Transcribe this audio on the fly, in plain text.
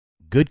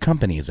Good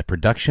Company is a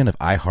production of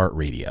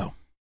iHeartRadio.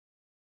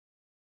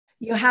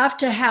 You have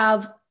to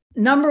have,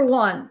 number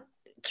one,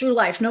 through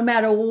life, no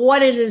matter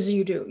what it is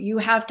you do, you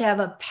have to have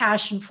a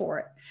passion for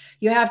it.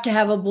 You have to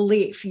have a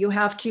belief. You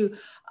have to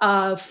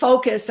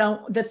focus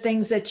on the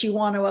things that you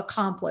want to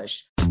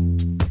accomplish.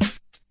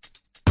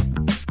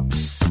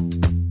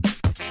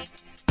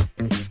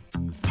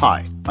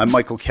 Hi, I'm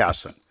Michael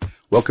Kasson.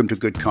 Welcome to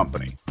Good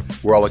Company,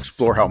 where I'll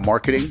explore how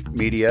marketing,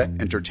 media,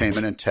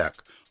 entertainment, and tech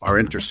are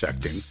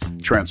intersecting,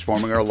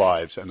 transforming our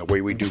lives and the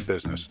way we do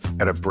business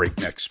at a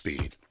breakneck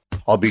speed.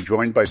 I'll be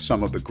joined by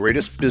some of the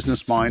greatest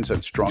business minds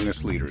and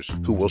strongest leaders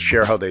who will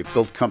share how they've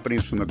built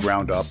companies from the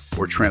ground up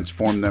or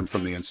transformed them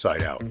from the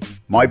inside out.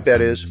 My bet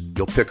is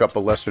you'll pick up a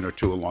lesson or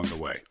two along the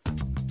way.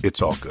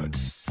 It's all good.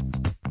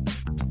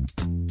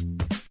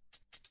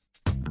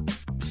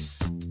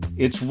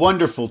 It's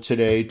wonderful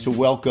today to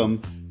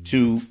welcome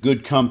to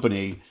Good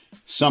Company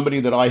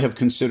somebody that I have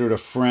considered a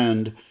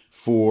friend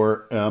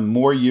for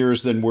more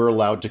years than we're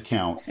allowed to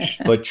count,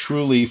 but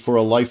truly for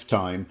a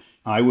lifetime.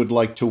 I would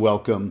like to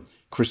welcome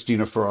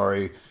Cristina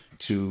Ferrari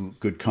to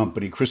Good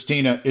Company.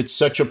 Cristina, it's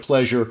such a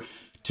pleasure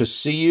to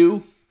see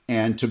you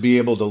and to be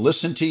able to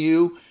listen to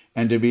you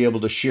and to be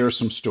able to share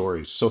some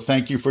stories. So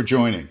thank you for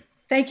joining.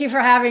 Thank you for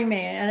having me.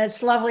 And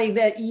it's lovely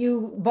that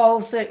you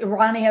both,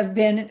 Ronnie,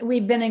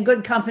 we've been in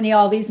good company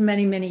all these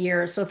many, many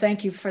years. So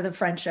thank you for the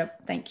friendship.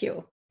 Thank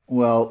you.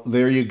 Well,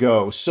 there you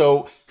go.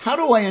 So how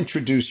do I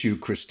introduce you,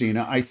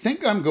 Cristina? I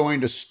think I'm going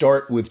to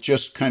start with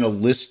just kind of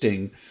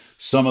listing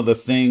some of the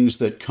things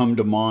that come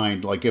to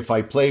mind. Like if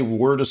I play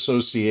word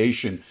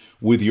association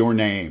with your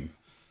name,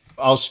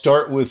 I'll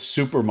start with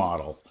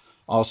supermodel.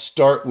 I'll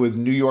start with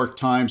New York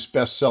Times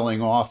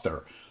bestselling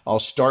author. I'll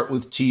start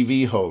with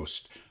TV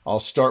host. I'll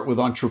start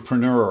with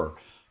entrepreneur.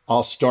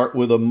 I'll start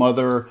with a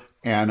mother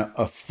and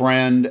a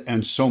friend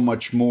and so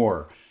much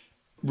more.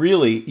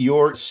 Really,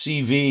 your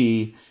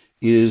CV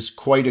is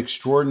quite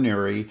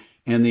extraordinary,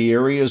 and the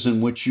areas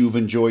in which you've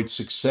enjoyed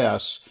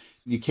success,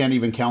 you can't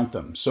even count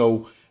them.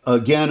 So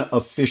again,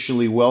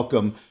 officially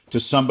welcome to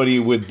somebody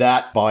with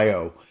that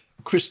bio.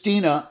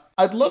 Cristina,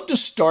 I'd love to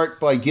start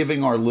by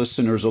giving our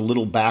listeners a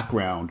little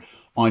background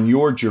on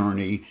your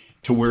journey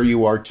to where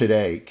you are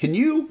today. Can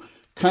you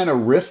kind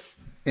of riff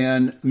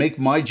and make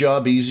my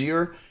job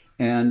easier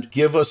and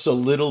give us a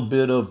little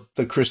bit of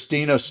the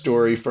Cristina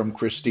story from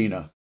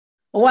Cristina?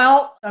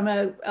 Well, I'm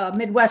a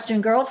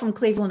Midwestern girl from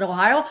Cleveland,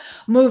 Ohio,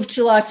 moved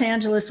to Los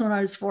Angeles when I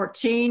was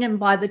 14. And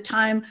by the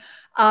time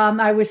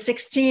I was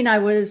 16,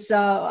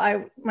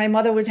 my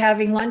mother was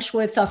having lunch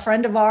with a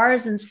friend of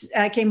ours, and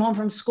I came home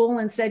from school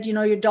and said, you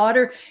know, your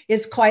daughter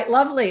is quite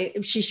lovely.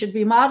 She should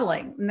be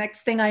modeling.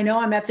 Next thing I know,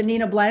 I'm at the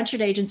Nina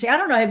Blanchard agency. I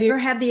don't know. Have you ever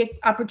had the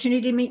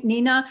opportunity to meet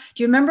Nina?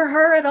 Do you remember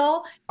her at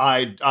all?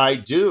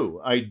 I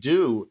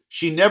do.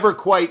 She never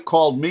quite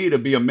called me to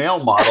be a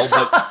male model,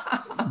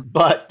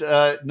 but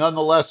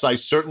nonetheless, I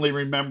certainly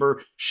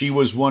remember she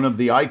was one of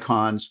the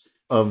icons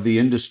of the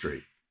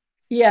industry.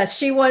 Yes,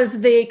 she was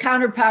the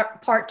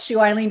counterpart to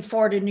Eileen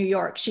Ford in New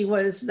York. She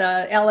was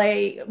the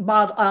LA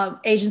model,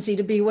 agency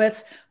to be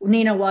with.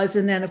 Nina was,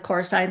 and then of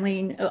course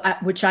Eileen,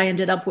 which I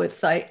ended up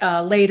with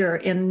later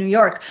in New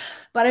York.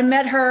 But I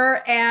met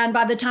her, and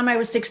by the time I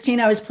was 16,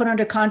 I was put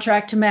under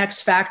contract to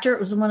Max Factor. It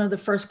was one of the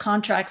first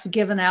contracts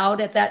given out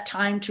at that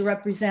time to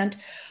represent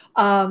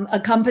a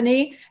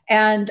company.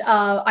 And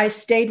I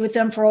stayed with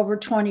them for over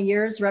 20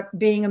 years,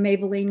 being a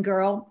Maybelline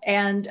girl,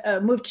 and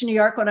moved to New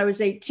York when I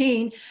was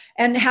 18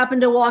 and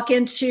happened to walk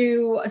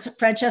into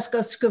Francesco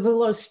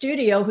Scavullo's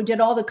studio, who did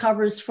all the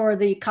covers for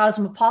the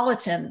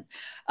Cosmopolitan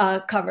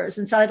covers,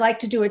 and said, I'd like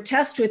to do a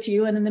test with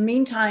you. And in the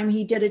meantime,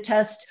 he did a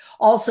test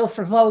also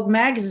for Vogue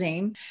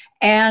magazine.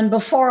 And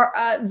before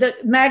the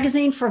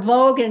magazine for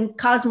Vogue and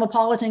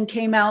Cosmopolitan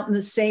came out in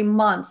the same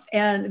month,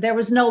 and there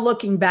was no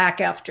looking back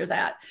after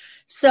that.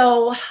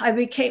 So I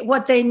became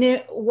what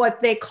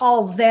they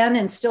call then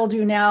and still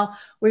do now.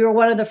 We were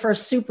one of the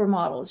first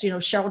supermodels. You know,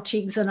 Cheryl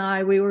Tiegs and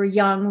I, we were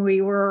young.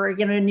 We were,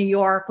 in New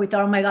York. We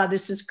thought, oh my God,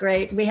 this is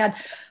great.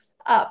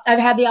 I've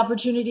had the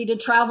opportunity to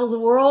travel the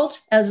world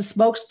as a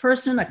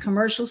spokesperson, a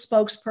commercial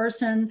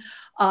spokesperson.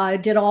 I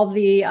did all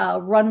the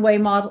runway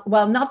model.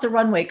 Well, not the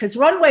runway, because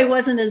runway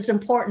wasn't as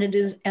important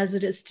as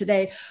it is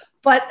today,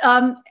 but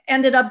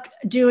ended up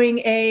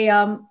doing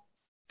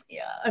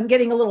I'm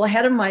getting a little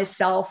ahead of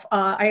myself.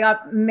 I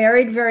got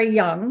married very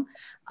young,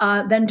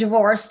 then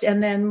divorced.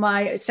 And then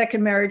my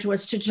second marriage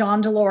was to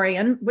John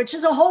DeLorean, which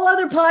is a whole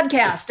other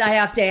podcast, I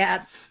have to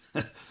add.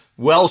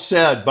 Well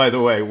said, by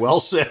the way.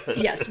 Well said.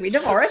 Yes, we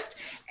divorced.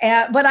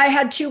 But I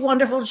had two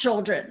wonderful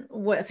children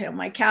with him,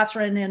 my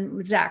Catherine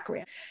and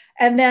Zachary.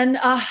 And then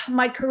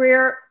my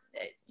career,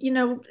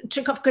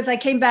 took off because I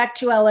came back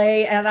to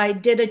LA and I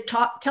did a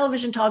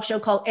television talk show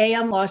called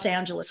AM Los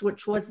Angeles,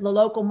 which was the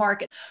local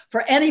market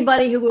for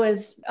anybody who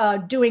was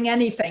doing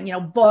anything,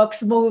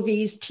 books,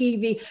 movies,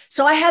 TV.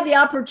 So I had the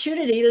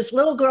opportunity, this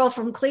little girl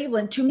from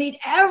Cleveland, to meet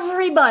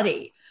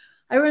everybody.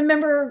 I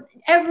remember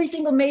every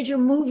single major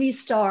movie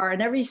star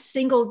and every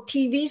single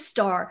TV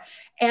star.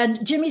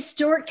 And Jimmy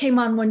Stewart came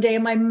on one day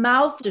and my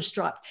mouth just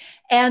dropped.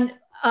 And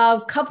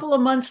a couple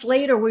of months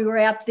later, we were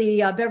at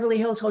the Beverly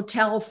Hills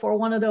Hotel for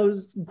one of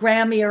those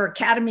Grammy or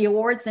Academy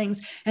Award things.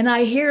 And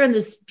I hear in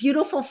this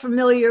beautiful,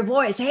 familiar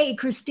voice, "Hey,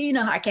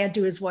 Christina," I can't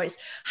do his voice.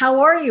 "How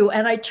are you?"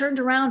 And I turned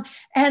around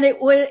and it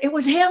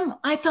was him.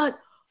 I thought,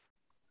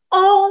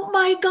 oh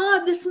my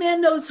God, this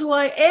man knows who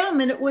I am.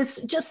 And it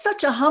was just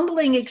such a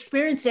humbling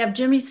experience to have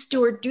Jimmy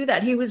Stewart do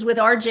that. He was with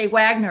R.J.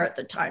 Wagner at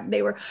the time.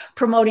 They were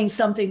promoting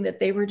something that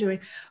they were doing.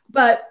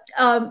 But,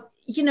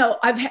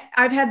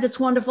 I've had this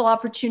wonderful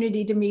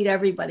opportunity to meet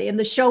everybody. And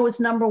the show was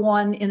number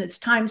one in its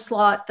time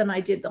slot. Then I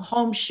did the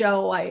home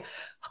show. I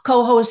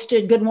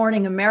co-hosted Good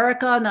Morning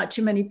America. Not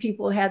too many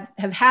people have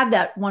had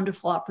that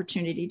wonderful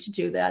opportunity to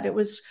do that.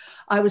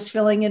 I was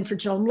filling in for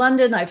Joan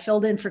London. I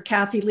filled in for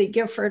Kathy Lee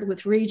Gifford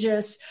with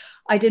Regis.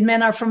 I did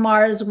Men Are From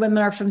Mars,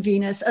 Women Are From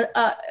Venus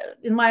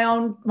in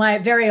my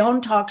very own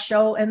talk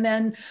show. And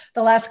then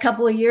the last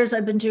couple of years,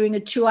 I've been doing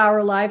a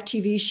 2-hour live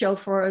TV show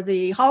for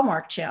the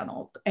Hallmark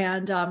Channel.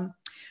 And then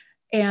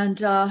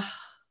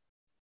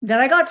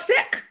I got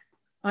sick.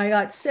 I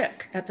got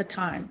sick at the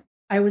time.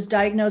 I was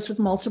diagnosed with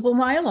multiple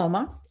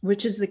myeloma,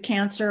 which is the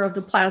cancer of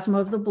the plasma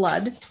of the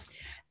blood.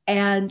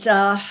 And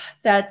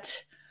that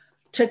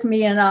took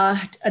me in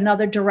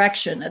another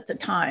direction at the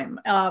time.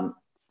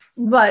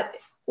 But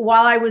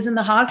while I was in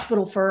the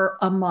hospital for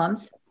a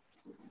month,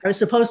 I was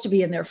supposed to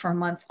be in there for a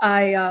month,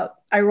 I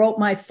wrote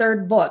my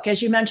third book.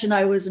 As you mentioned,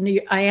 I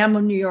am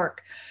a New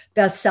York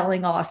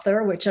best-selling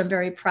author, which I'm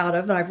very proud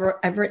of.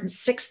 I've written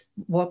 6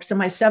 books, and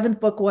my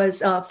 7th book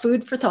was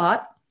Food for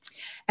Thought.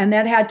 And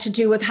that had to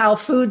do with how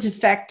foods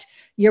affect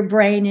your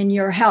brain and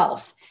your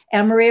health.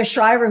 And Maria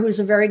Shriver, who's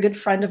a very good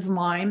friend of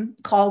mine,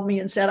 called me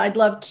and said, "I'd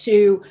love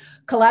to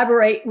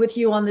collaborate with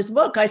you on this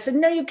book." I said,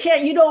 "No, you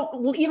can't. You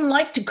don't even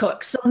like to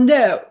cook, so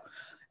no."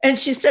 And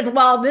she said,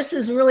 "Well, this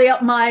is really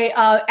up my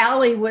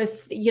alley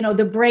with,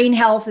 the brain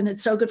health, and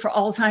it's so good for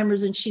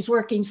Alzheimer's." And she's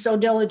working so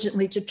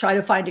diligently to try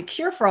to find a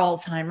cure for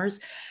Alzheimer's.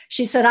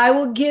 She said, "I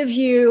will give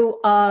you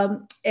a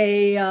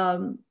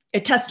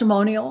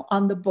testimonial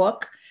on the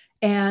book."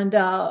 And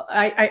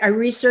I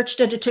researched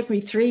it. It took me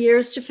 3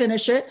 years to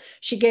finish it.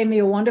 She gave me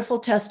a wonderful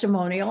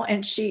testimonial,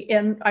 and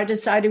I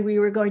decided we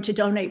were going to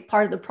donate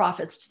part of the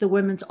profits to the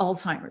women's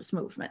Alzheimer's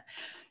movement.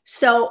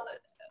 So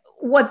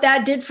what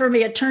that did for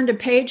me, it turned a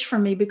page for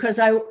me, because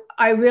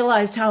I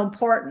realized how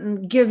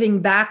important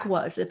giving back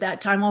was at that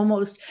time.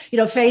 Almost,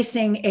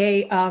 facing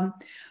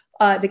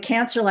the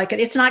cancer like it.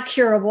 It's not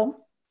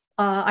curable.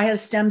 I had a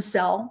stem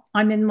cell.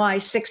 I'm in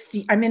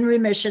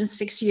remission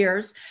 6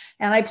 years.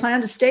 And I plan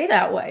to stay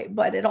that way,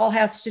 but it all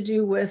has to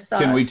do with.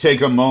 Can we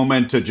take a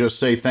moment to just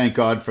say thank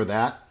God for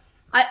that?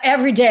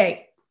 Every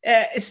day,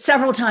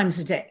 several times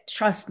a day,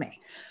 trust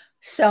me.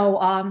 So,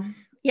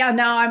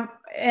 now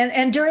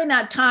and during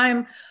that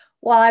time,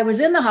 while I was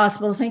in the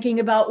hospital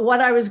thinking about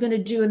what I was going to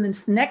do in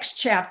this next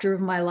chapter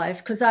of my life,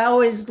 because I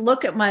always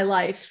look at my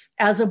life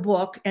as a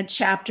book and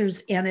chapters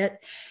in it.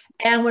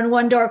 And when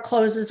one door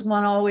closes,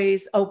 one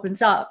always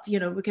opens up,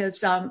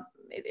 because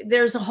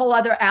there's a whole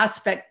other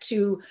aspect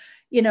to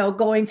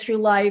going through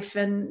life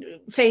and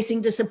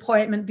facing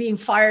disappointment, being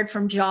fired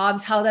from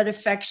jobs, how that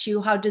affects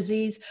you, how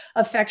disease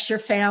affects your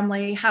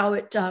family, how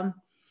it,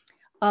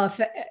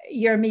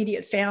 your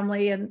immediate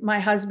family. And my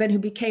husband, who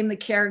became the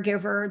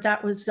caregiver,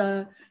 that was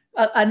an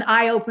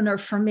eye-opener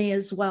for me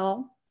as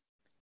well,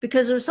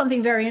 because there was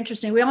something very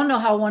interesting. We all know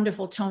how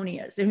wonderful Tony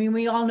is. I mean,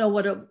 we all know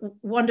what a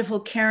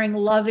wonderful, caring,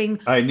 loving.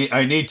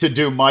 I need to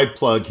do my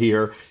plug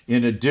here.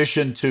 In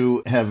addition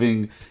to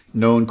having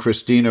known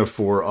Christina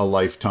for a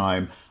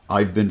lifetime,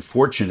 I've been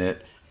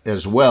fortunate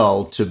as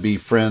well to be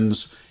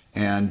friends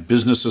and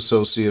business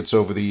associates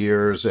over the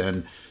years,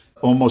 and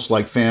almost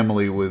like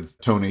family with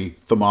Tony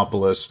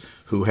Thomopoulos,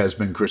 who has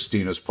been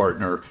Christina's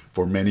partner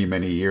for many,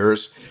 many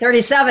years.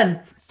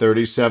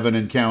 37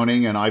 and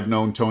counting. And I've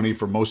known Tony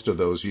for most of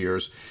those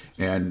years.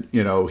 And,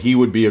 he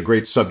would be a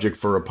great subject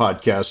for a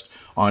podcast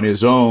on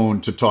his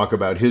own to talk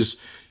about his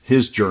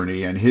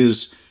journey and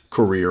his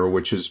career,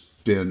 which has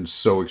been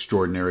so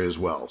extraordinary as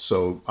well.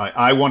 So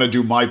I want to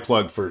do my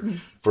plug for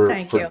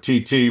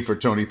TT, for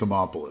Tony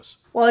Thomopoulos.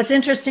 Well, it's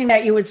interesting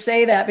that you would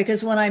say that,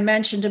 because when I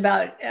mentioned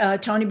about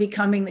Tony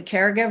becoming the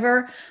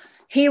caregiver,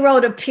 he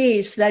wrote a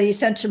piece that he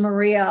sent to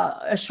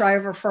Maria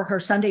Shriver for her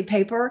Sunday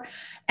paper.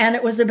 And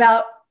it was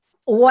about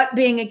what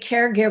being a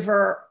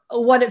caregiver,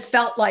 what it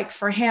felt like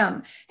for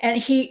him. And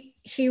he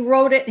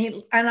wrote it,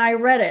 and I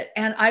read it,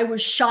 and I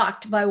was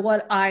shocked by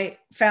what I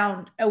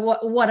found,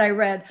 what I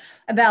read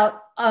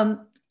about,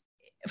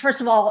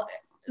 first of all,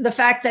 the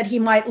fact that he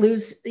might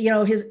lose,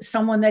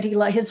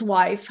 his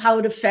wife, how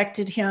it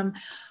affected him,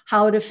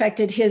 how it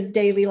affected his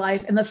daily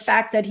life. And the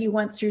fact that he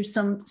went through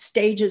some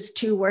stages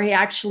too, where he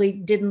actually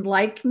didn't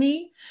like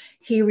me.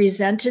 He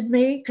resented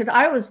me because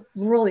I was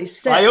really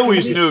sick. I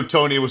always knew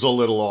Tony was a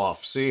little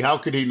off. See, how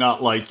could he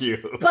not like you?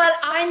 But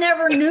I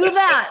never knew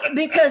that,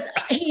 because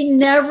he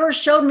never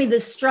showed me the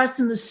stress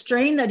and the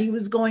strain that he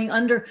was going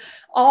under,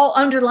 all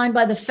underlined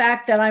by the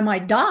fact that I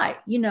might die,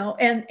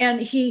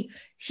 and he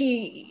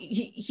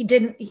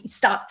he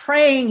stopped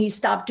praying. He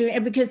stopped doing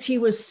it because he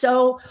was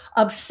so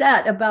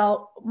upset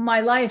about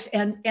my life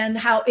and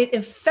how it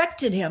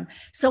affected him.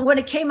 So when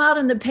it came out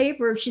in the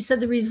paper, she said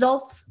the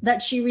results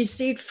that she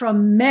received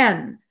from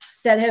men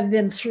that have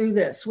been through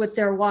this with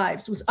their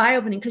wives was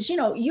eye-opening, because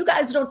you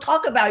guys don't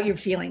talk about your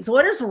feelings.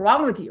 What is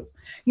wrong with you?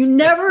 You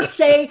never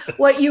say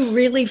what you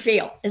really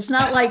feel. It's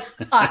not like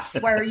us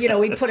where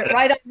we put it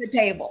right on the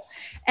table.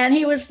 And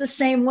he was the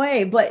same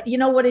way. But you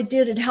know what it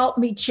did? It helped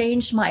me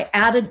change my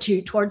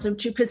attitude towards him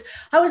too, because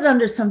I was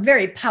under some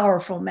very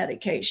powerful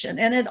medication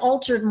and it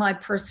altered my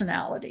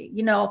personality.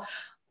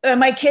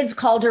 My kids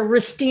called her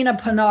Ristina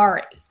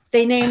Panari.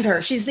 They named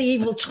her. She's the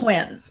evil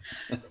twin.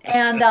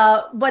 And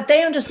but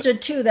they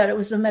understood too that it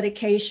was the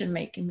medication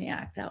making me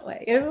act that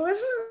way.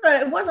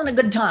 It wasn't a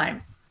good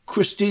time.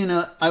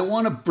 Christina, I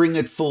want to bring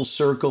it full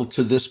circle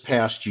to this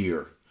past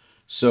year.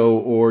 So,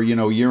 or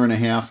year and a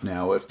half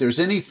now. If there's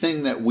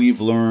anything that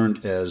we've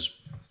learned as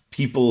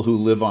people who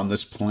live on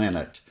this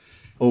planet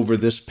over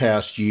this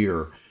past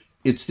year,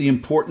 it's the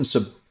importance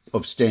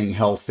of staying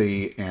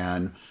healthy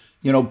and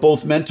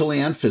both mentally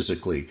and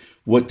physically.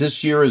 What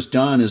this year has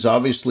done is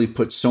obviously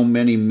put so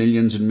many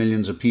millions and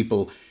millions of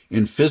people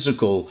in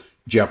physical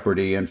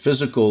jeopardy and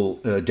physical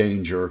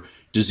danger,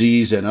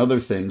 disease and other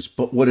things.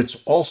 But what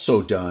it's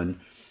also done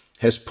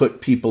has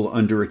put people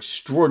under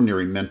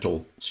extraordinary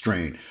mental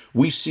strain.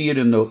 We see it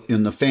in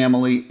the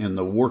family, in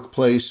the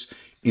workplace,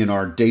 in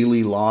our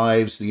daily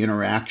lives, the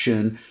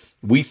interaction.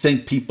 We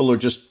think people are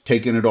just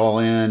taking it all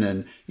in.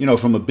 And,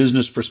 from a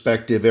business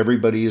perspective,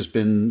 everybody has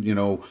been,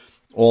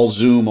 all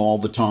Zoom all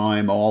the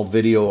time, all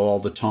video all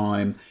the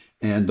time.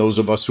 And those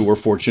of us who are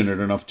fortunate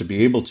enough to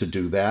be able to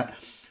do that.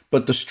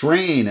 But the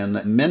strain and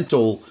the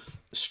mental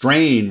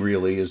strain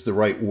really is the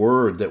right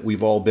word that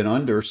we've all been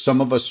under.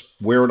 Some of us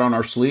wear it on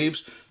our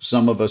sleeves.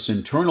 Some of us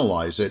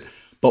internalize it.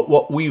 But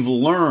what we've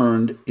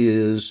learned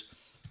is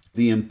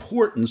the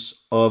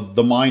importance of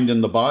the mind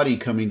and the body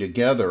coming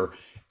together.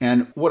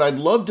 And what I'd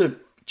love to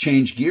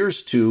change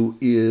gears to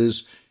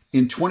is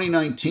in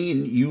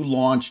 2019, you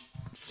launched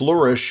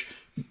Flourish,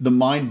 the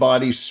Mind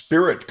Body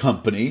Spirit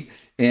Company,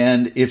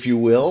 and if you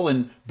will,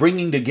 and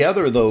bringing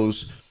together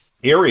those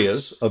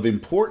areas of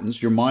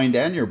importance, your mind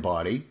and your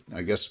body.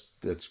 I guess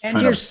that's and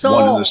kind your of soul.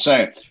 one and the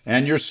same.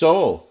 And your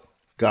soul,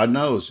 God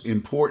knows,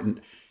 important.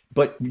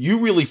 But you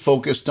really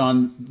focused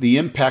on the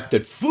impact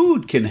that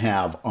food can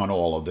have on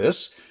all of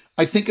this.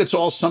 I think it's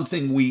all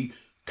something we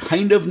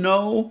kind of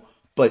know,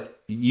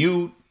 but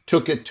you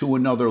took it to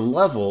another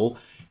level.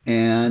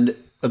 And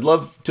I'd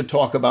love to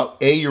talk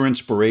about, your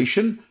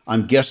inspiration.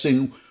 I'm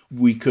guessing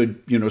we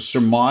could,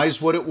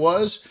 surmise what it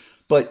was.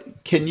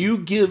 But can you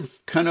give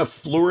kind of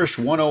Flourish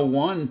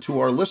 101 to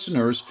our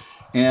listeners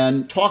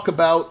and talk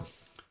about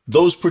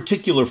those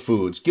particular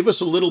foods? Give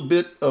us a little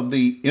bit of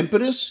the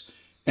impetus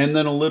and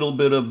then a little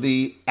bit of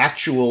the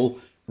actual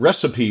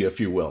recipe, if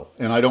you will.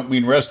 And I don't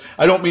mean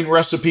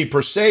recipe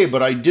per se,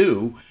 but I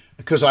do,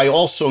 because I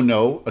also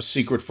know a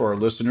secret for our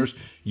listeners.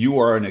 You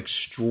are an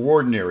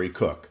extraordinary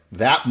cook.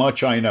 That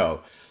much I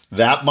know.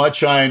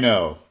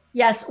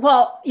 Yes.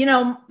 Well,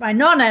 my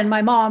nonna and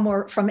my mom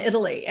were from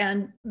Italy,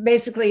 and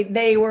basically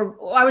we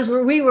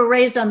were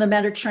raised on the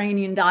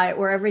Mediterranean diet,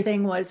 where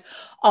everything was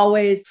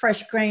always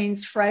fresh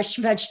grains, fresh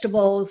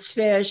vegetables,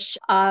 fish,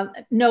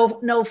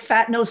 no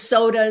fat, no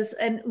sodas.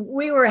 And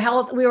we were a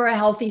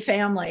healthy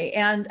family.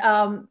 And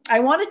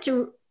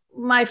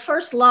my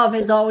first love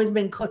has always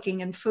been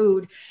cooking and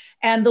food,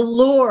 and the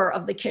lure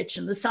of the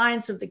kitchen, the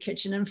science of the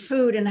kitchen and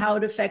food and how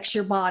it affects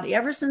your body.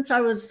 Ever since I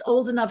was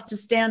old enough to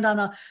stand on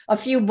a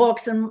few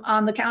books and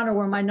on the counter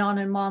where my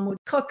nonna and mom would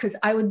cook, because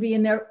I would be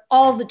in there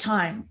all the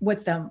time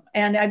with them.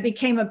 And it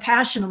became a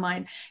passion of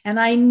mine. And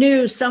I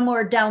knew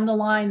somewhere down the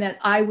line that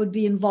I would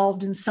be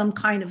involved in some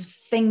kind of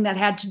thing that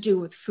had to do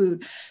with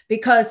food,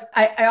 because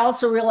I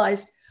also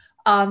realized,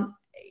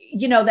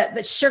 that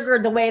the sugar,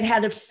 the way it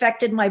had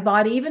affected my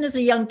body. Even as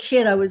a young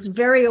kid, I was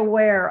very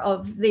aware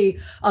of the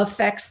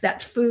effects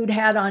that food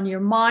had on your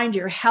mind,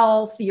 your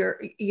health,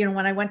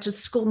 when I went to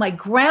school. My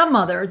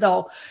grandmother,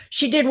 though,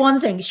 she did one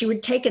thing. She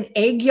would take an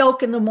egg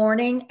yolk in the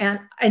morning, and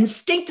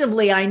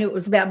instinctively I knew it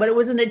was bad, but it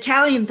was an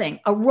Italian thing,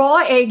 a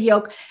raw egg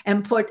yolk,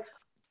 and put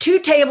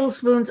 2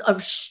 tablespoons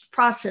of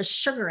processed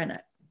sugar in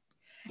it.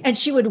 And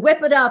she would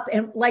whip it up,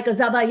 and like a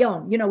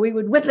zabayon, we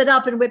would whip it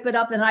up,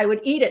 and I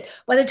would eat it.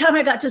 By the time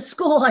I got to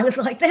school, I was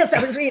like this.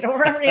 I was reading,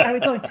 I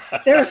was going,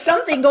 there was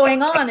something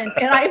going on. And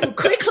I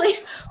quickly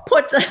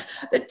put the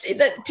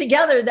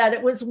together that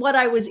it was what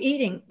I was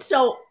eating.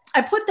 So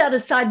I put that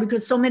aside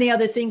because so many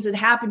other things had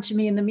happened to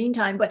me in the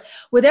meantime. But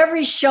with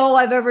every show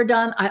I've ever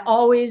done, I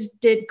always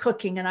did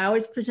cooking, and I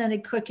always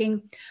presented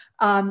cooking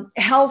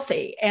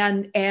healthy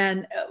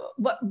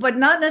but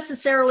not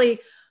necessarily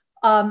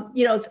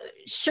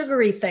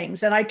sugary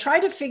things. And I try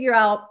to figure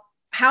out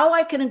how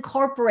I can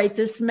incorporate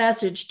this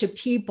message to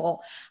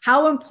people,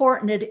 how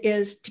important it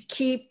is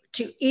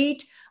to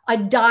eat a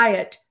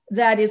diet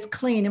that is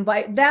clean. And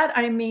by that,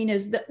 I mean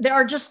is that there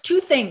are just 2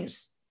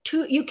 things.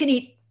 You can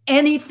eat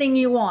anything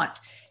you want.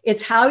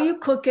 It's how you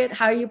cook it,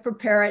 how you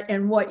prepare it,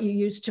 and what you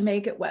use to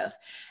make it with.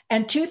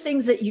 And two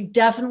things that you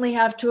definitely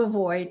have to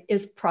avoid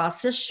is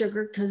processed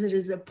sugar, because it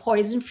is a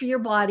poison for your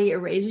body. It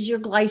raises your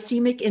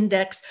glycemic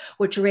index,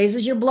 which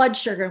raises your blood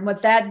sugar. And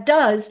what that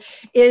does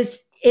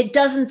is it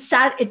doesn't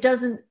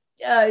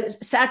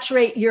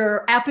saturate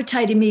your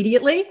appetite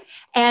immediately,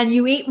 and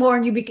you eat more,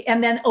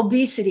 and then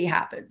obesity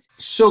happens.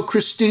 So,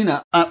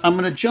 Christina, I'm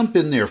going to jump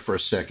in there for a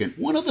second.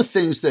 One of the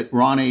things that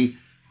Ronnie,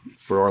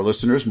 for our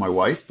listeners, my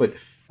wife, but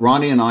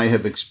Ronnie and I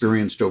have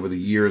experienced over the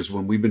years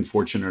when we've been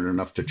fortunate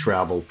enough to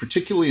travel,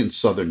 particularly in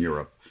Southern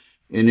Europe,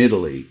 in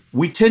Italy,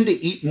 we tend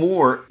to eat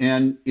more,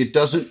 and it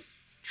doesn't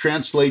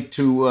translate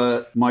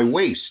to my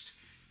waist.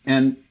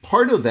 And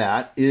part of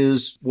that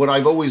is what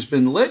I've always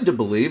been led to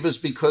believe is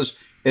because,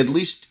 at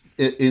least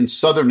in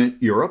Southern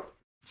Europe,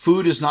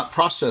 food is not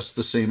processed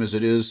the same as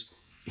it is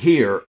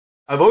here.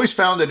 I've always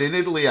found that in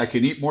Italy, I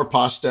can eat more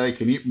pasta, I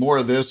can eat more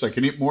of this, I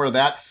can eat more of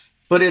that.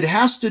 But it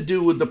has to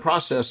do with the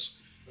process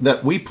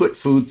that we put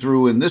food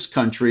through in this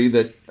country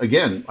that,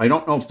 again, I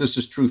don't know if this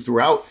is true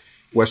throughout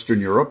Western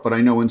Europe, but I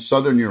know in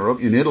Southern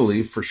Europe, in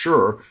Italy, for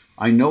sure,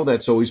 I know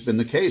that's always been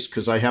the case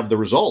because I have the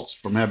results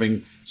from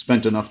having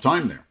spent enough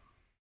time there.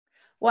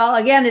 Well,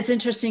 again, it's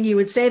interesting you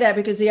would say that,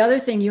 because the other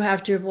thing you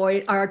have to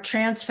avoid are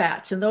trans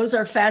fats. And those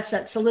are fats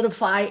that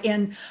solidify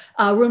in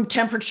room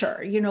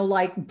temperature,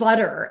 like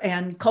butter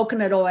and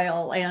coconut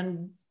oil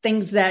and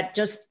things that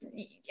just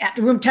at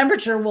room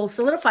temperature will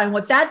solidify. And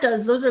what that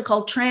does, those are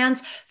called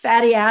trans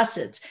fatty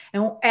acids.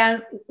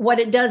 And what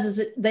it does is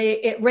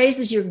it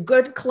raises your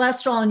good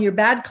cholesterol and your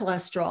bad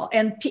cholesterol.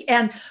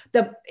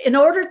 In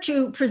order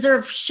to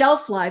preserve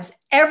shelf lives,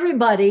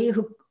 everybody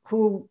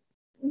who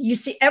you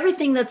see,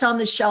 everything that's on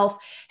the shelf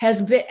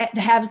has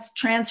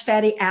trans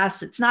fatty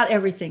acids. Not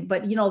everything,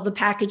 but the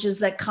packages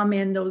that come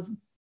in,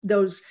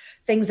 those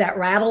things that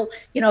rattle,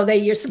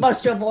 you're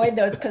supposed to avoid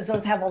those because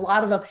those have a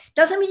lot of them.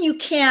 Doesn't mean you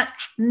can't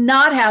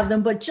not have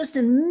them, but just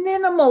in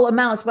minimal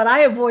amounts. But I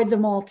avoid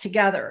them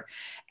altogether.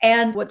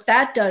 And what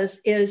that does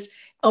is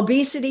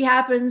obesity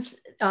happens,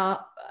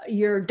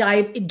 your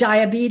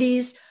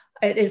diabetes,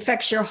 it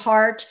affects your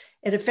heart,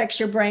 it affects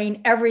your brain,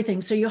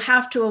 everything. So you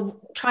have to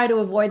try to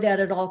avoid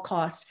that at all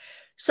costs.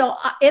 So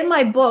in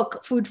my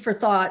book, Food for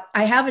Thought,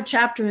 I have a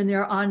chapter in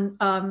there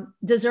on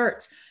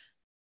desserts.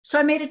 So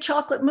I made a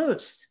chocolate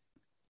mousse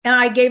and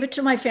I gave it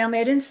to my family.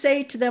 I didn't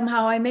say to them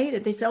how I made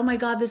it. They said, "Oh my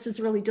God, this is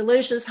really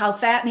delicious. How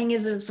fattening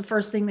is it?" It's the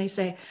first thing they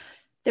say.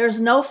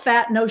 There's no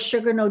fat, no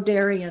sugar, no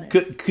dairy in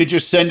it. Could you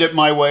send it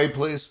my way,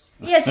 please?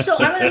 Yeah, so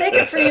I'm going to make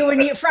it for you, I'm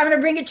going to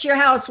bring it to your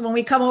house when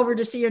we come over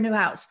to see your new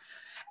house.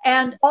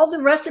 And all the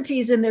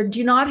recipes in there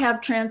do not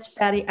have trans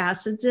fatty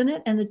acids in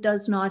it, and it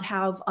does not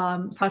have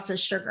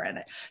processed sugar in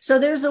it. So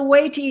there's a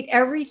way to eat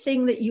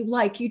everything that you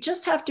like. You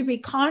just have to be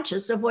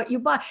conscious of what you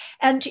buy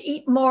and to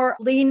eat more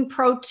lean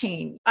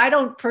protein. I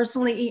don't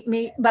personally eat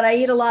meat, but I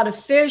eat a lot of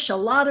fish, a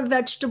lot of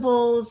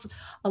vegetables,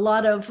 a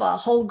lot of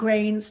whole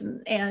grains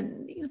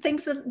and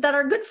things that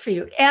are good for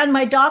you. And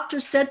my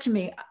doctor said to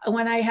me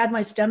when I had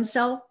my stem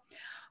cell,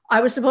 I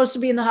was supposed to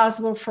be in the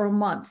hospital for a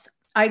month.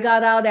 I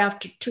got out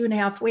after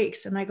 2.5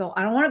 weeks and I go,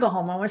 I don't want to go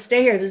home. I want to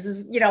stay here. This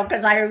is,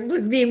 because I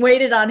was being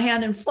waited on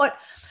hand and foot.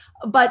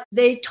 But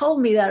they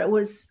told me that it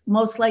was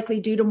most likely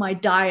due to my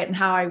diet and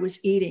how I was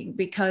eating,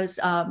 because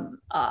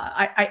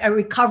I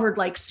recovered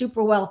like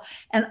super well.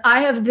 And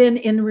I have been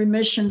in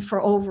remission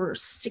for over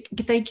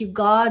thank you,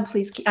 God,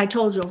 please. I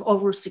told you,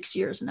 over 6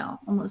 years now,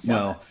 almost 7.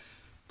 Well,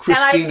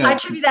 Christina, and I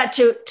attribute that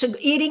to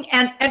eating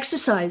and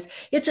exercise.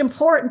 It's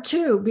important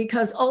too,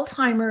 because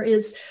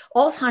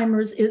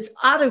Alzheimer's is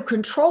out of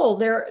control.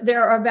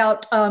 There are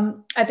about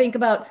I think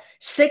about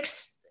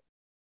 6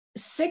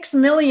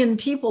 million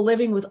people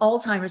living with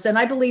Alzheimer's, and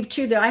I believe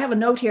too that I have a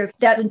note here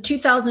that in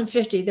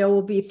 2050 there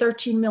will be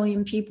 13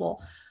 million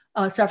people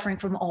suffering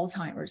from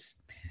Alzheimer's.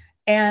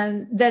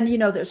 And then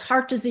there's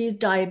heart disease,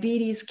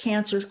 diabetes,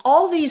 cancers.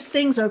 All these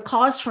things are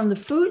caused from the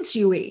foods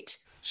you eat.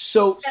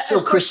 So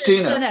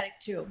Christina,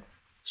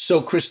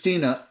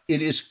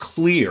 it is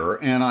clear,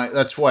 and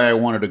that's why I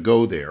wanted to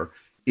go there.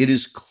 It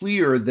is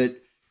clear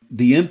that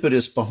the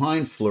impetus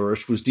behind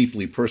Flourish was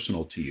deeply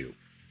personal to you.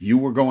 You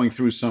were going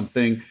through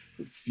something.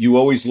 You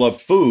always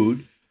loved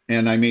food,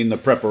 and I mean the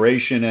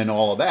preparation and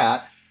all of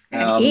that.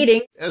 And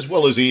eating. As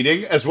well as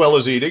eating.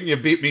 You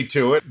beat me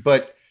to it.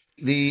 But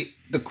the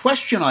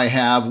question I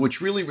have,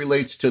 which really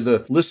relates to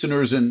the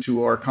listeners and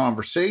to our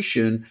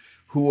conversation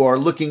who are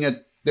looking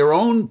at their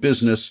own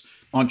business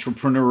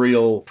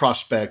entrepreneurial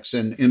prospects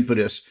and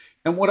impetus.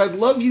 And what I'd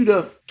love you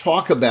to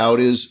talk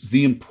about is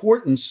the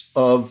importance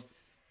of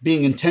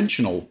being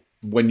intentional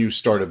when you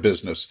start a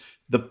business.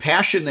 The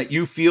passion that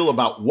you feel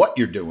about what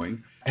you're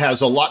doing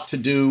has a lot to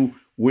do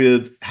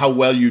with how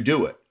well you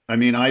do it. I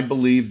mean, I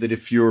believe that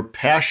if you're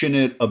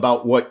passionate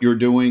about what you're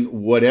doing,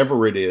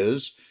 whatever it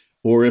is,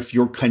 or if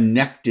you're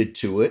connected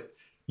to it,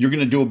 you're going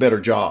to do a better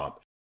job.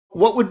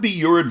 What would be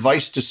your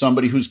advice to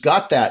somebody who's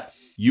got that?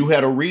 You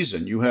had a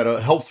reason, you had a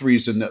health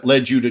reason that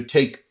led you to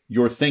take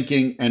your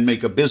thinking and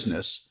make a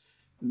business.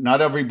 Not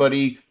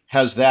everybody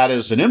has that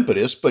as an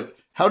impetus, but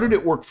how did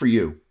it work for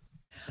you?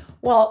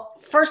 Well,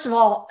 first of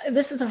all,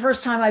 this is the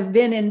first time I've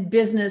been in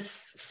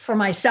business for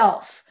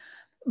myself.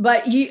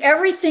 But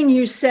everything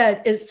you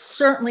said is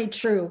certainly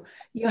true.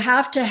 You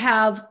have to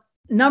have,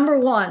 number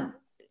one,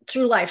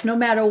 through life, no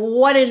matter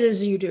what it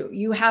is you do,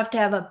 you have to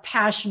have a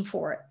passion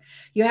for it.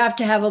 You have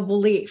to have a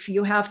belief.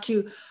 You have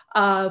to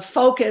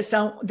focus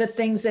on the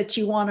things that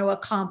you want to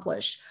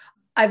accomplish.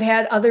 I've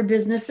had other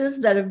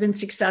businesses that have been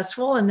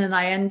successful, and then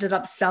I ended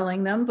up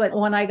selling them. But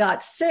when I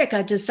got sick,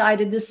 I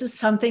decided this is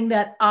something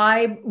that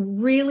I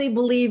really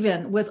believe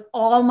in with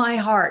all my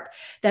heart,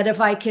 that if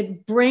I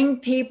could bring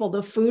people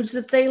the foods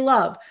that they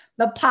love,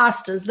 the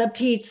pastas, the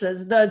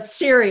pizzas, the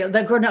cereal,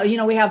 the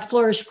granola, we have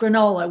Flourish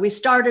granola. We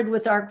started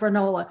with our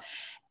granola.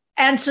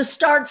 And to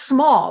start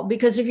small,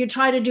 because if you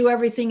try to do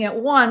everything at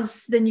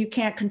once, then you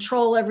can't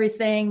control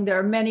everything. There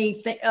are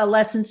many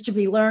lessons to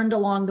be learned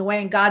along the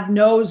way, and God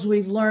knows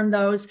we've learned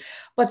those.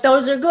 But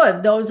those are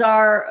good.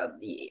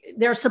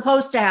 They're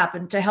supposed to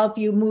happen to help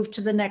you move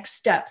to the next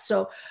step.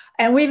 So,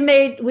 and we've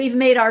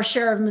made our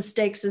share of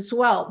mistakes as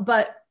well,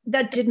 but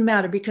that didn't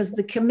matter because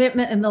the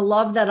commitment and the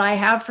love that I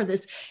have for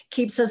this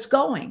keeps us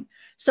going.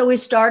 So we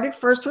started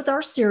first with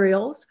our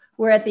cereals.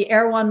 We're at the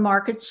Erewhon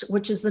Markets,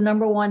 which is the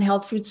 #1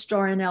 health food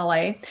store in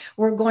LA.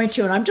 We're going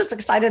to, and I'm just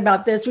excited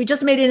about this, we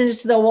just made it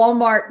into the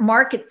Walmart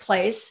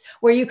marketplace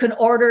where you can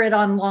order it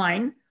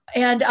online.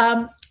 And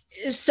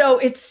so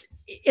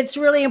it's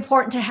really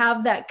important to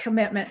have that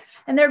commitment.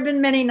 And there have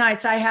been many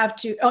nights I have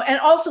to, and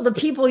also the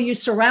people you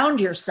surround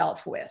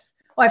yourself with.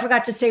 Oh, I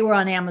forgot to say we're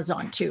on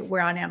Amazon too.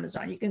 We're on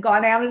Amazon. You can go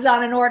on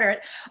Amazon and order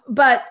it.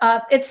 But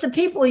it's the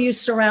people you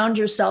surround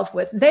yourself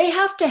with. They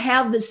have to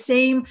have the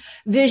same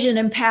vision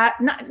and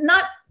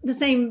not the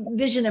same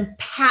vision and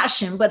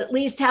passion, but at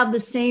least have the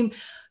same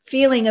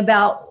feeling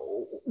about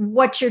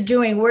what you're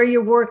doing, where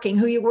you're working,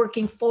 who you're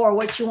working for,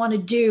 what you want to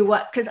do,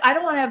 because I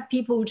don't want to have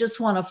people who just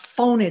want to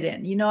phone it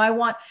in. I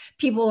want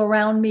people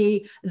around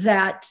me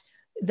that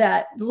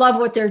love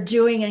what they're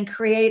doing and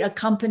create a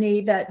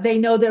company that they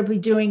know they'll be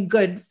doing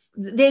good.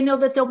 They know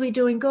that they'll be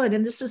doing good.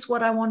 And this is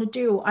what I want to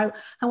do. I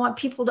want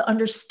people to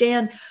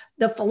understand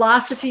the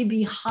philosophy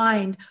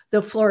behind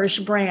the Flourish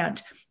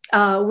brand.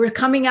 We're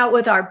coming out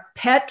with our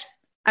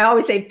I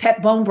always say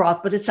pet bone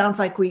broth, but it sounds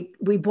like we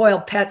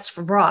boil pets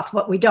for broth,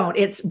 but we don't.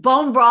 It's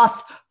bone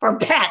broth for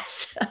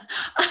pets.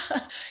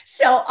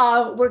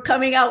 So we're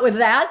coming out with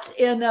that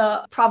in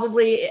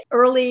probably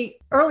early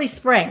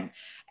spring.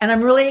 And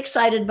I'm really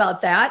excited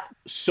about that.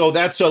 So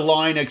that's a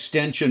line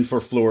extension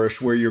for Flourish,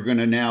 where you're going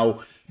to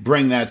now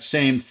bring that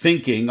same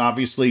thinking.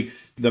 Obviously,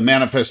 the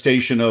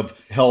manifestation of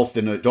health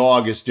in a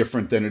dog is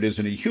different than it is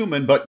in a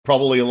human, but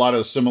probably a lot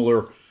of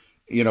similar,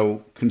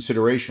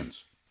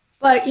 considerations.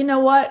 But you know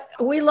what?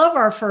 We love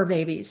our fur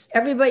babies.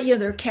 Everybody,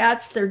 their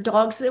cats, their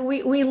dogs,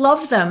 we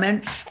love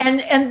them.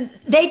 And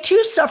they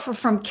too suffer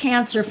from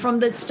cancer from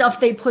the stuff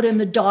they put in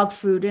the dog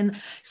food. And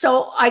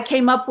so I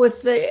came up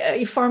with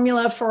a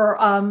formula for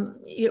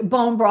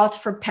bone broth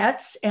for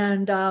pets.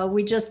 And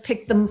we just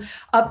picked them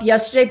up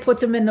yesterday, put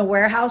them in the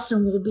warehouse,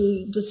 and we'll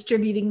be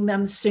distributing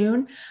them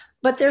soon.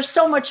 But there's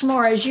so much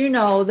more, as you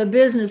know, the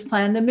business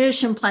plan, the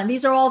mission plan.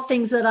 These are all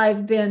things that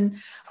I've been,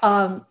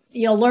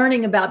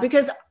 learning about,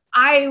 because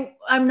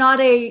I'm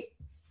not a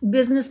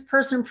business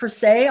person per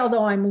se,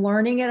 although I'm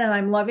learning it and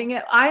I'm loving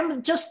it.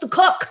 I'm just the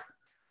cook.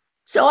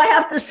 So I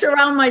have to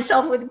surround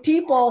myself with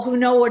people who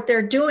know what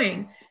they're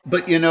doing.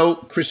 But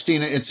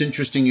Christina, it's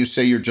interesting you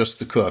say you're just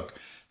the cook.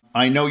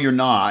 I know you're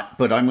not,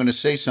 but I'm going to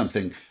say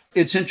something.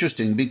 It's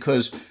interesting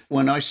because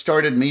when I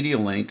started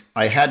MediaLink,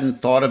 I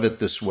hadn't thought of it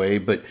this way,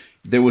 but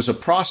there was a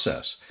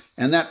process.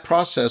 And that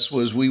process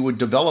was we would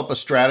develop a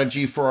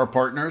strategy for our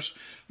partners.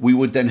 We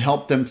would then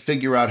help them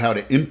figure out how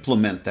to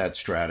implement that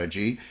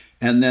strategy.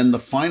 And then the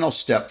final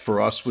step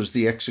for us was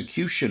the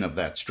execution of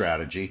that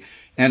strategy.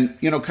 And,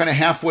 kind of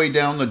halfway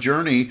down the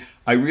journey,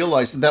 I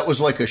realized that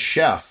was like a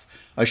chef.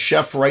 A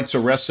chef writes a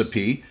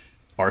recipe,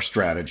 our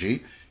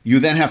strategy. You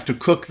then have to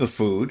cook the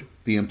food,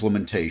 the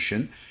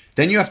implementation.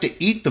 Then you have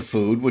to eat the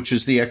food, which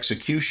is the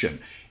execution.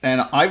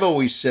 And I've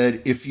always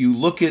said, if you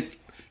look at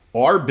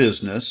our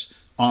business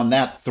on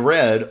that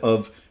thread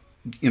of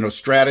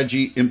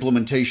strategy,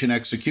 implementation,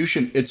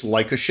 execution, it's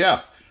like a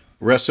chef.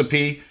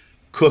 Recipe,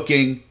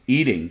 cooking,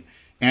 eating.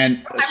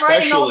 And I'm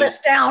writing all this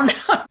down.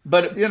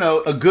 But,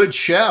 a good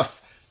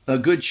chef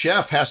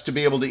has to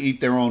be able to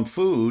eat their own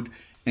food,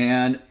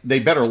 and they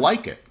better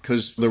like it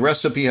because the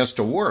recipe has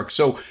to work.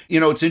 So,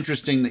 it's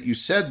interesting that you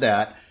said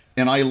that,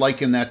 and I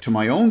liken that to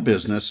my own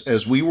business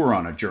as we were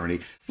on a journey.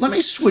 Let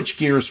me switch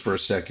gears for a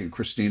second,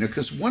 Christina,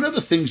 because one of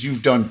the things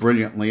you've done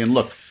brilliantly, and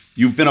look,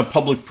 you've been a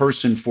public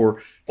person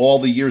for all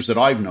the years that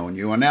I've known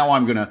you. And now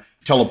I'm going to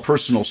tell a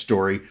personal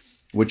story,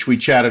 which we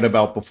chatted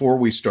about before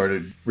we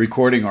started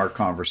recording our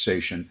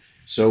conversation.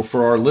 So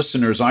for our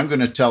listeners, I'm going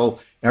to tell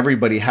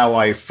everybody how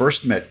I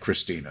first met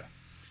Christina.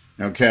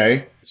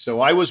 Okay. So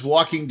I was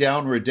walking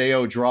down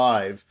Rodeo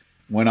Drive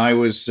when I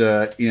was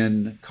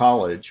in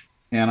college,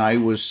 and I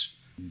was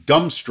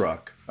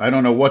dumbstruck. I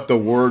don't know what the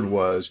word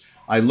was.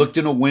 I looked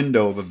in a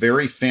window of a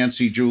very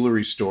fancy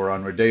jewelry store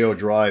on Rodeo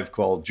Drive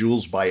called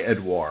Jewels by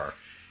Edouard.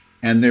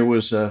 and there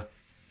was a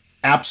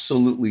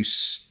absolutely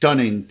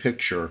stunning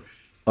picture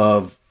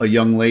of a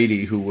young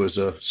lady who was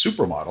a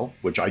supermodel,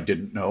 which I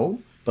didn't know,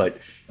 but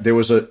there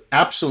was an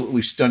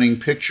absolutely stunning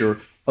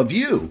picture of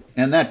you.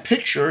 And that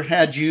picture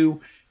had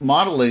you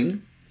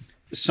modeling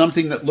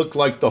something that looked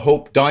like the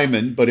Hope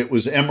Diamond, but it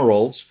was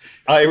emeralds.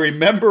 I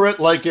remember it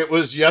like it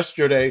was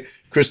yesterday,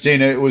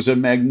 Christina. It was a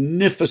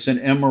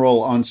magnificent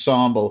emerald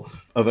ensemble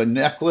of a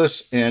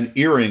necklace and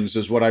earrings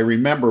is what I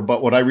remember.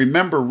 But what I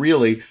remember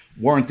really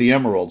weren't the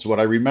emeralds. What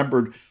I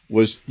remembered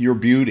was your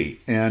beauty.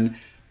 And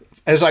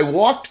as I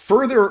walked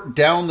further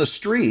down the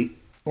street,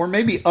 or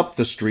maybe up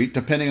the street,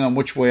 depending on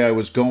which way I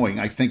was going,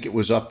 I think it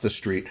was up the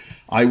street,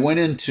 I went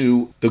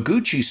into the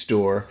Gucci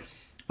store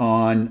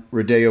on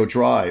Rodeo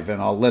Drive,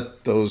 and I'll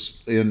let those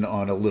in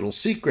on a little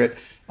secret.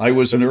 I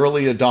was an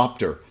early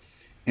adopter,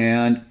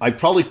 and I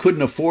probably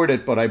couldn't afford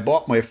it, but I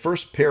bought my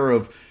first pair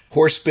of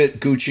horsebit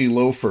Gucci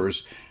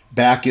loafers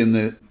back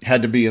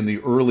had to be in the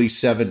early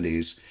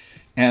 70s.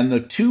 And the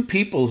two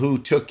people who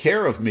took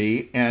care of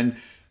me and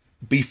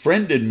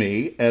befriended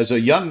me as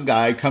a young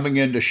guy coming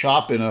in to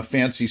shop in a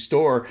fancy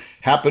store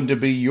happened to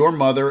be your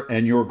mother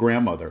and your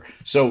grandmother.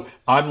 So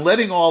I'm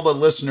letting all the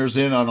listeners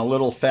in on a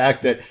little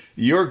fact that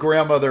your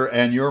grandmother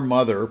and your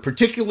mother,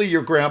 particularly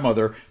your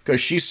grandmother,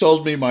 because she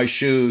sold me my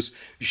shoes,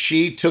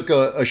 she took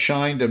a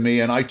shine to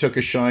me and I took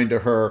a shine to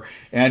her.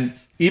 And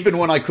even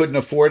when I couldn't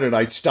afford it,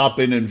 I'd stop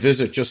in and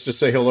visit just to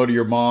say hello to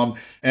your mom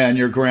and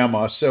your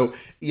grandma. So,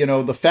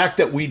 the fact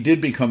that we did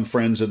become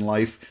friends in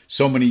life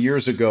so many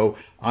years ago,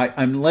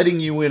 I'm letting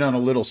you in on a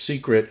little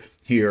secret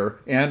here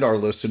and our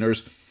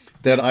listeners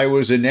that I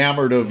was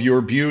enamored of your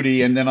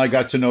beauty, and then I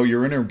got to know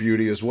your inner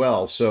beauty as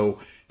well. So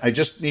I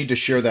just need to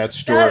share that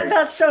story.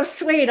 That's so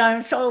sweet.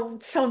 I'm so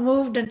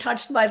moved and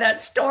touched by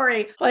that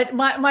story. But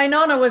my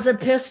nonna was a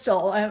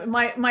pistol.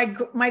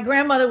 My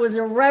grandmother was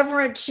a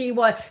reverend. She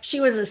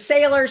was a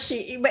sailor.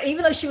 But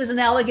even though she was an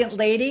elegant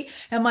lady,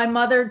 and my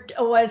mother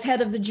was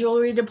head of the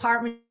jewelry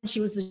department, she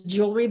was a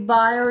jewelry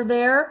buyer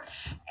there.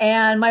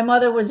 And my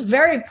mother was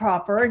very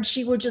proper, and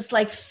she would just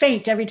like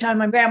faint every time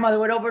my grandmother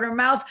would open her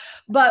mouth.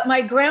 But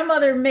my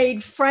grandmother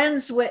made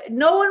friends with,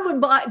 no one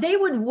would buy, they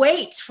would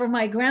wait for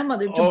my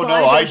grandmother to buy. Oh,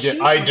 no,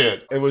 I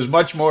did. It was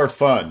much more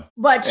fun.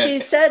 But she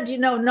said,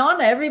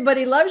 Nonna,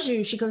 everybody loves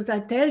you. She goes, I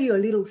tell you a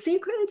little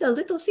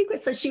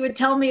secret. So she would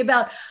tell me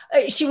about,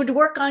 she would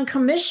work on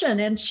commission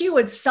and she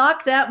would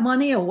sock that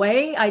money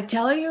away, I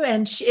tell you.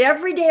 And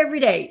every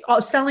day,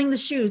 selling the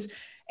shoes.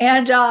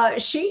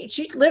 And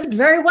she lived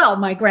very well,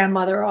 my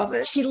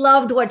grandmother. She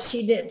loved what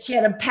she did. She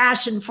had a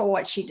passion for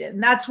what she did.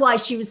 And that's why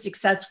she was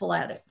successful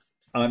at it.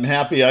 I'm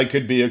happy I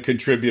could be a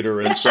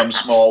contributor in some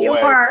small you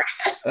way. Are.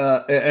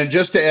 And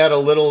just to add a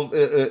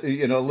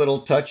little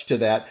touch to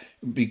that,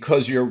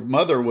 because your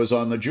mother was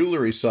on the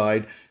jewelry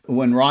side,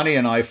 when Ronnie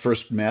and I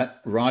first met,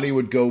 Ronnie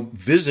would go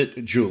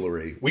visit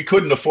jewelry. We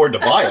couldn't afford to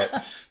buy it,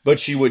 but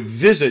she would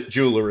visit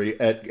jewelry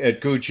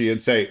at Gucci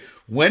and say,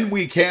 when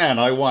we can,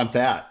 I want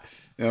that.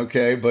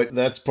 Okay, but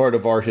that's part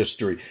of our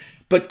history.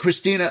 But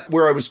Christina,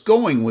 where I was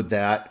going with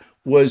that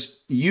was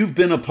you've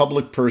been a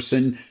public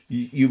person,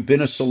 you've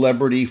been a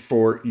celebrity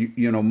for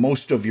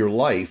most of your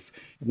life.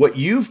 What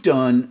you've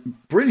done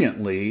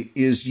brilliantly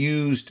is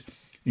used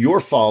your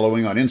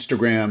following on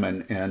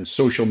Instagram and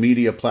social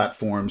media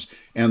platforms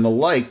and the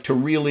like to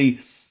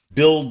really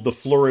build the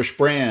Flourish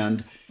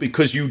brand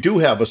because you do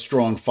have a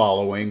strong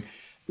following.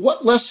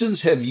 What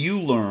lessons have you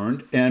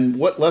learned and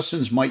what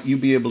lessons might you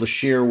be able to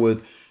share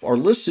with our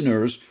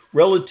listeners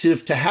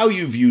relative to how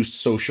you've used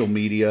social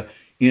media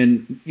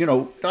in,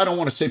 I don't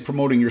want to say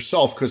promoting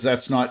yourself because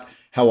that's not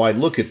how I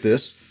look at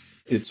this.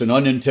 It's an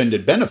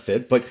unintended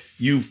benefit, but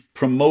you've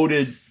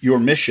promoted your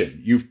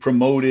mission. You've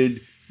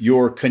promoted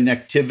your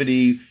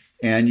connectivity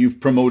and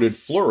you've promoted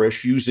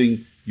Flourish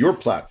using your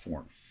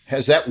platform.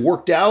 Has that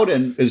worked out?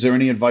 And is there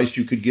any advice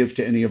you could give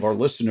to any of our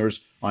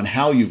listeners on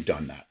how you've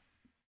done that?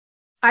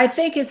 I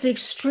think it's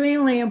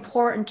extremely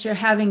important to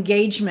have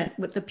engagement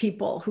with the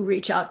people who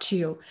reach out to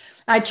you.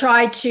 I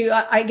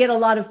get a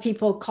lot of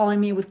people calling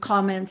me with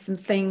comments and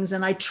things,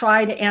 and I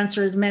try to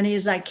answer as many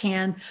as I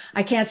can.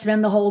 I can't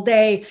spend the whole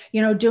day,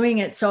 doing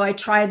it. So I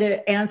try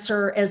to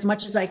answer as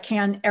much as I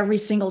can every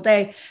single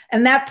day.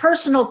 And that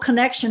personal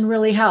connection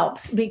really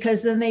helps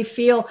because then they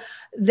feel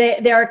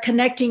they are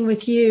connecting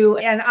with you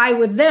and I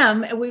with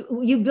them.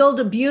 You build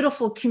a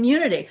beautiful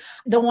community.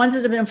 The ones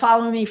that have been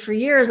following me for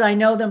years, I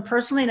know them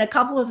personally, and a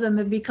couple of them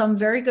have become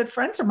very good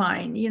friends of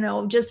mine.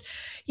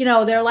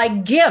 They're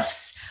like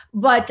gifts,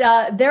 but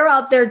they're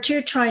out there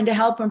too trying to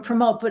help and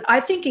promote. But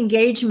I think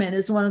engagement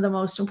is one of the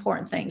most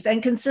important things,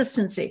 and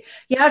consistency.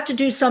 You have to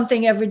do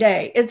something every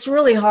day. It's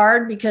really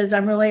hard because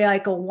I'm really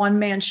like a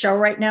one-man show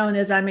right now. And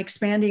as I'm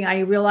expanding, I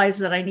realize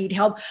that I need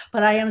help,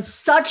 but I am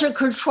such a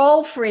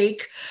control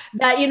freak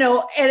that,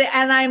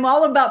 and I'm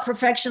all about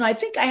perfection. I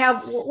think I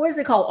have, what is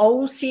it called?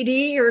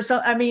 OCD or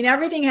something. I mean,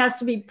 everything has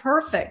to be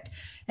perfect.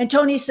 And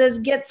Tony says,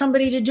 get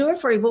somebody to do it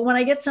for you. But when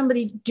I get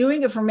somebody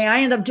doing it for me, I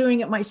end up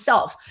doing it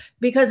myself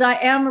because I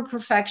am a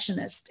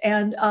perfectionist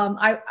and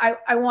I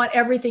want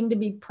everything to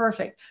be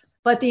perfect.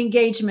 but the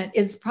engagement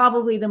is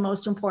probably the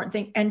most important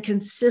thing, and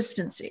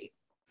consistency.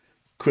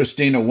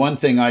 Christina, one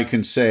thing I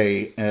can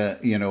say,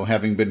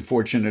 having been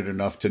fortunate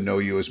enough to know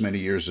you as many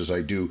years as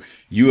I do,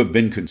 you have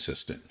been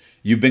consistent.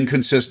 You've been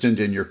consistent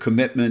in your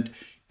commitment,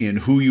 in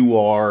who you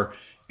are.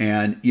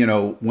 And,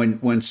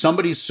 when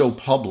somebody's so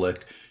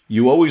public,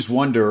 you always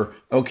wonder,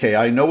 okay,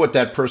 I know what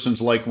that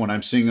person's like when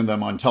I'm seeing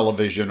them on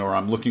television, or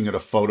I'm looking at a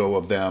photo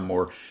of them,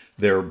 or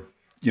they're,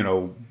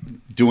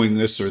 doing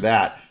this or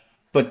that.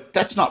 But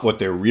that's not what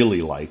they're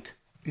really like.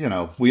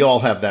 We all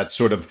have that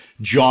sort of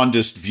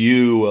jaundiced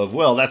view of,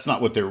 well, that's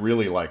not what they're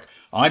really like.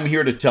 I'm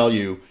here to tell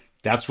you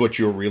that's what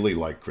you're really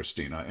like,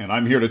 Christina. And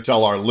I'm here to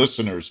tell our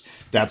listeners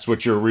that's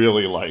what you're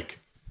really like.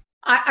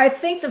 I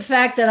think the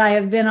fact that I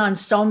have been on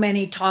so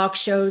many talk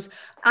shows,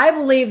 I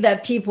believe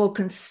that people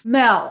can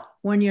smell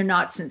when you're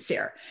not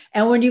sincere.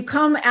 And when you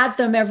come at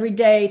them every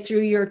day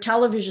through your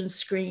television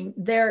screen,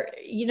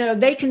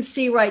 they can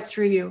see right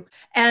through you.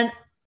 And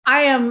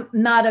I am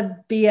not a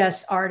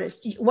BS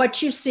artist.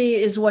 What you see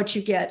is what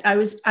you get.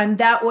 I'm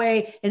that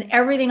way in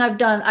everything I've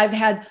done. I've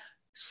had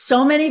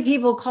so many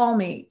people call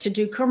me to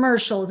do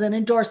commercials and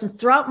endorsements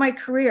throughout my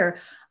career.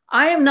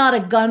 I am not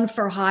a gun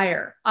for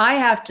hire. I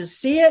have to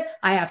see it.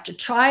 I have to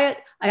try it.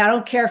 I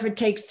don't care if it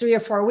takes 3 or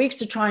 4 weeks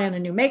to try on a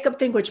new makeup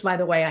thing, which, by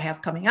the way, I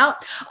have coming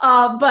out.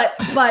 But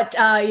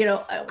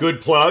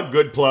good plug.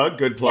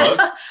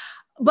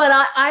 But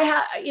I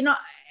have,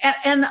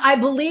 and I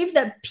believe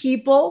that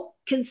people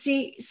can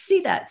see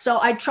that. So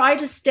I try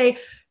to stay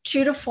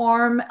true to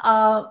form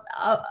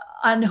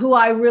on who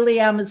I really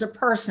am as a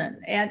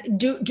person. And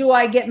do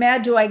I get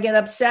mad? Do I get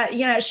upset?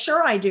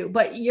 Sure I do,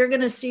 but you're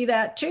going to see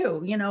that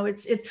too.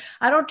 It's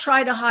I don't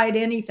try to hide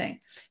anything,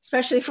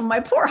 especially from my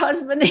poor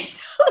husband.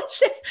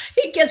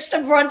 He gets the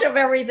brunt of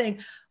everything.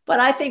 But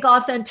I think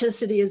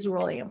authenticity is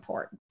really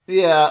important.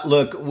 Yeah,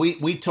 look,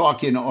 we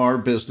talk in our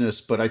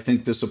business, but I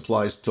think this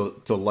applies to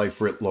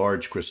life writ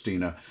large,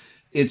 Christina.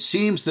 It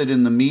seems that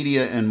in the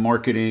media and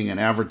marketing and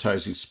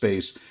advertising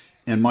space,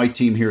 and my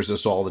team hears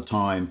this all the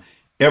time,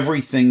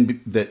 everything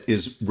that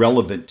is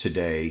relevant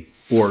today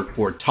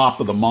or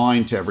top of the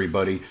mind to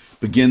everybody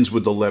begins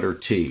with the letter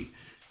T.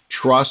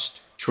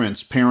 Trust,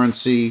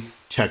 transparency,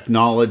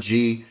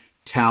 technology,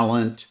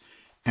 talent,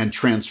 and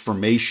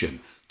transformation.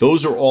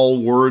 Those are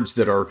all words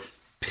that are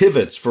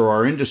pivots for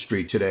our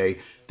industry today.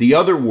 The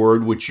other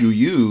word which you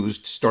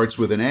used starts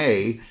with an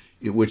A,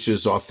 which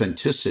is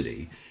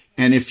authenticity.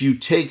 And if you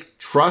take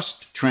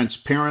trust,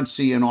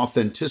 transparency, and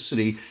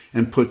authenticity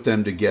and put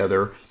them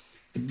together,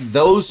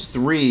 those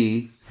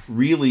three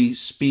really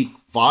speak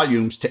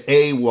volumes to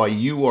A, why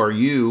you are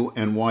you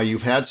and why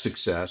you've had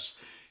success,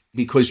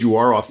 because you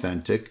are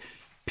authentic.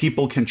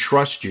 People can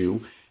trust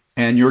you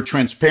and you're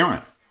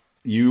transparent.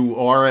 You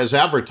are as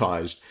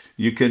advertised.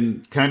 You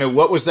can kind of,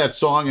 what was that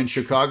song in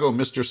Chicago,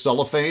 Mr.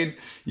 Cellophane?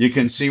 You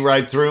can see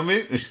right through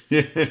me.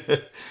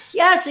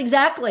 Yes,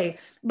 exactly.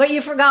 But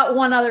you forgot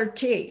one other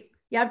T.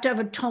 You have to have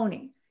a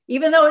Tony.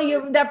 Even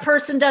though that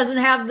person doesn't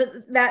have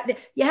that,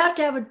 you have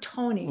to have a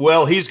Tony.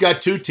 Well, he's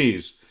got 2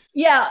 T's.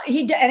 Yeah,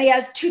 he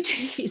has 2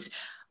 T's.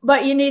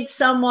 But you need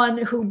someone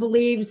who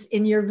believes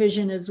in your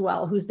vision as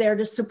well, who's there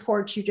to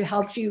support you, to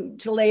help you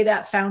to lay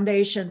that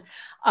foundation.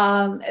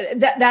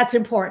 That's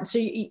important. So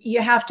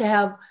you have to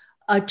have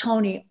a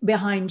Tony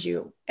behind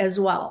you as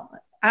well.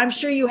 I'm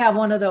sure you have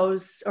one of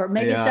those, or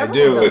maybe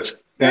several of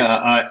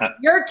those.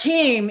 Your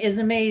team is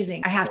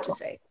amazing, I have to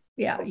say.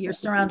 Yeah, you're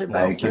surrounded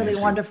by really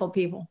wonderful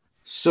people.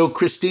 So,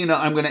 Christina,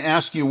 I'm going to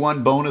ask you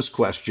one bonus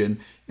question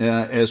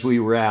as we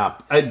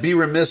wrap. I'd be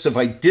remiss if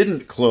I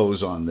didn't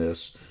close on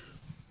this.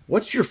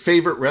 What's your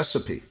favorite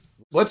recipe?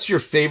 What's your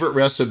favorite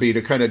recipe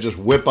to kind of just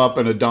whip up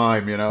in a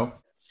dime,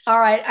 All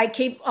right. I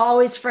keep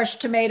always fresh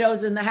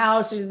tomatoes in the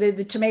house.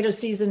 The tomato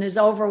season is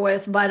over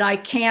with, but I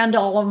canned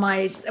all of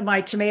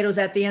my tomatoes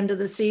at the end of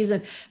the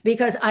season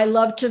because I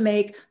love to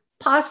make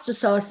pasta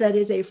sauce that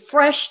is a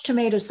fresh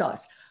tomato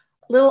sauce.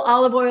 Little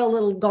olive oil,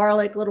 little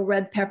garlic, little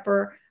red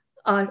pepper,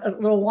 a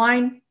little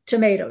wine,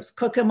 tomatoes.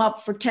 Cook them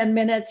up for 10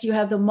 minutes. You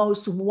have the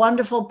most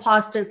wonderful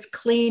pasta. It's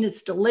clean.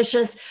 It's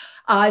delicious.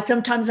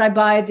 Sometimes I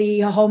buy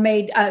the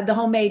homemade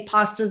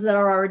pastas that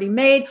are already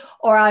made,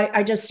 or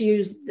I just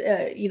use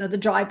the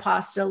dry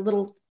pasta, a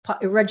little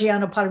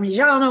Reggiano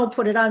Parmigiano,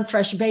 put it on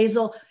fresh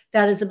basil.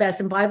 That is the best.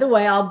 And by the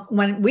way,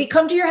 when we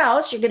come to your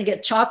house, you're going to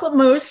get chocolate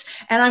mousse,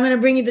 and I'm going to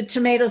bring you the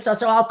tomato sauce.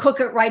 So I'll cook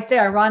it right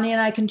there. Ronnie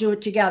and I can do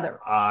it together.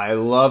 I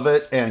love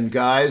it. And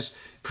guys,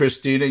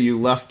 Christina, you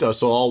left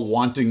us all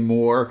wanting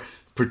more,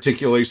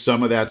 particularly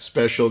some of that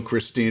special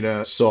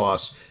Christina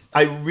sauce.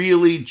 I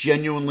really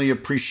genuinely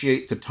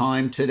appreciate the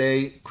time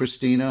today,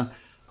 Christina.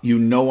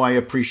 I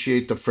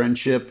appreciate the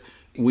friendship.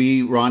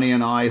 We, Ronnie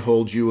and I,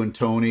 hold you and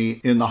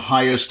Tony in the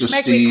highest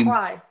esteem. Make me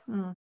cry.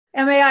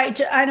 And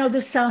I know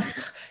this sounds,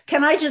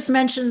 can I just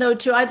mention though,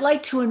 too, I'd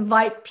like to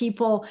invite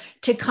people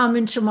to come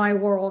into my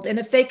world. And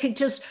if they could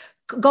just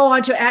go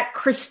on to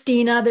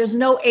 @Christina, there's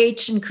no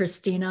H in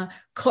Christina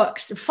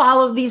Cooks,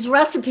 follow these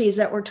recipes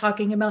that we're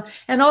talking about.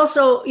 And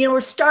also,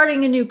 we're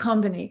starting a new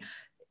company.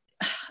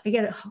 I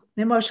get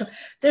emotional.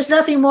 There's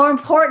nothing more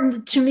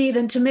important to me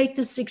than to make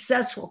this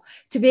successful,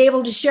 to be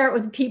able to share it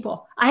with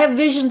people. I have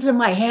visions in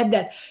my head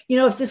that,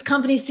 if this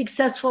company's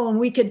successful and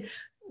we could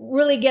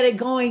really get it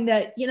going,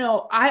 that,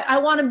 I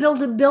want to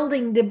build a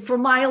building for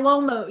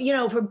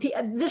myeloma, for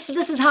this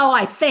is how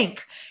I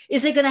think.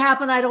 Is it going to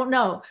happen? I don't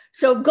know.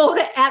 So go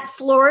to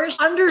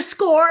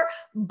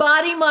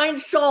 @flourish_body, mind,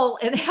 soul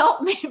and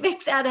help me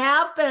make that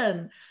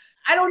happen.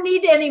 I don't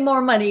need any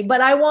more money,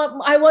 but I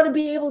want to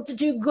be able to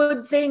do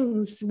good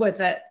things with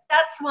it.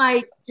 That's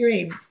my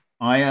dream.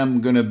 I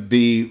am going to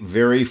be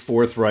very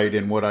forthright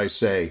in what I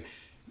say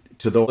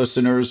to the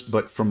listeners,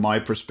 but from my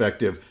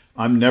perspective,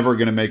 I'm never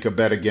going to make a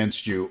bet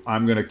against you.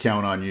 I'm going to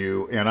count on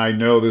you, and I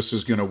know this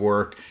is going to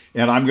work,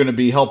 and I'm going to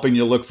be helping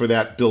you look for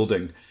that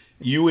building.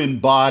 You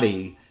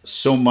embody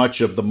so much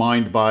of the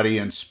mind, body,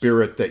 and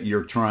spirit that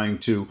you're trying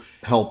to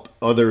help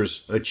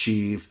others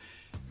achieve.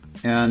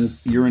 And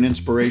you're an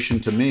inspiration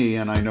to me,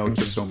 and I know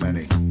to so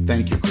many.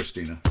 Thank you,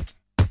 Christina.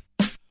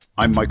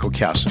 I'm Michael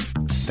Casson.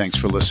 Thanks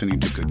for listening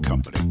to Good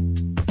Company.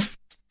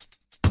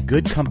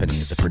 Good Company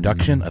is a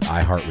production of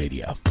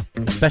iHeartRadio.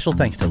 Special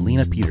thanks to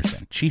Lena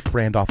Peterson, Chief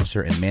Brand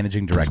Officer and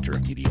Managing Director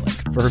of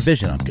MediaLink, for her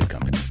vision on Good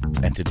Company,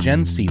 and to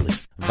Jen Seeley,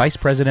 Vice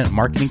President,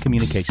 Marketing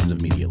Communications of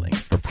MediaLink,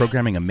 for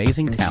programming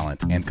amazing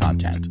talent and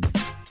content.